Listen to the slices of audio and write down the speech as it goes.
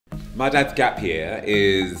My Dad's Gap Year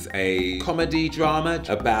is a comedy drama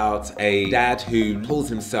about a dad who pulls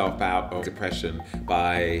himself out of depression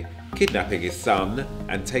by kidnapping his son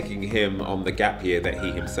and taking him on the gap year that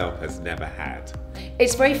he himself has never had.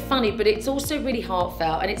 It's very funny, but it's also really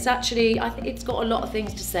heartfelt, and it's actually, I think it's got a lot of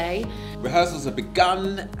things to say. Rehearsals have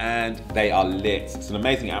begun and they are lit. It's an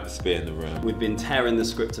amazing atmosphere in the room. We've been tearing the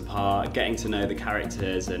script apart, getting to know the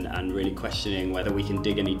characters and really questioning whether we can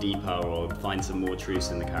dig any deeper or find some more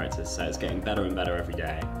truths in the characters, so it's getting better and better every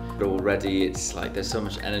day. But already it's like there's so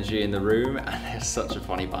much energy in the room and there's such a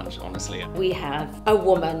funny bunch, honestly. We have a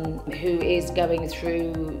woman who is going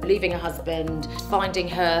through leaving her husband, finding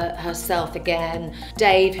herself again.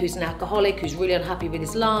 Dave, who's an alcoholic, who's really unhappy with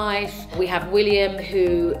his life. We have William,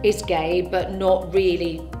 who is gay, but not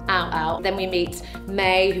really out. Then we meet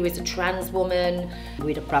May, who is a trans woman.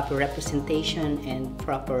 With a proper representation and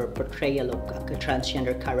proper portrayal of a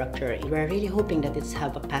transgender character, we're really hoping that it's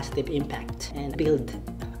have a positive impact and build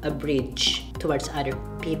a bridge towards other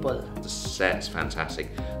people. The set's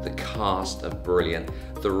fantastic, the cast are brilliant,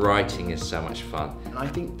 the writing is so much fun. And I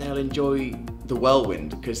think they'll enjoy the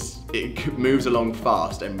whirlwind because it moves along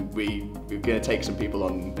fast and we're going to take some people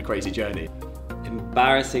on a crazy journey.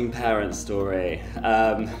 Embarrassing parent story.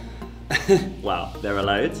 Well, there are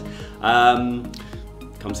loads.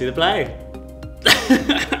 Come see the play.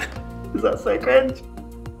 Is that so cringe?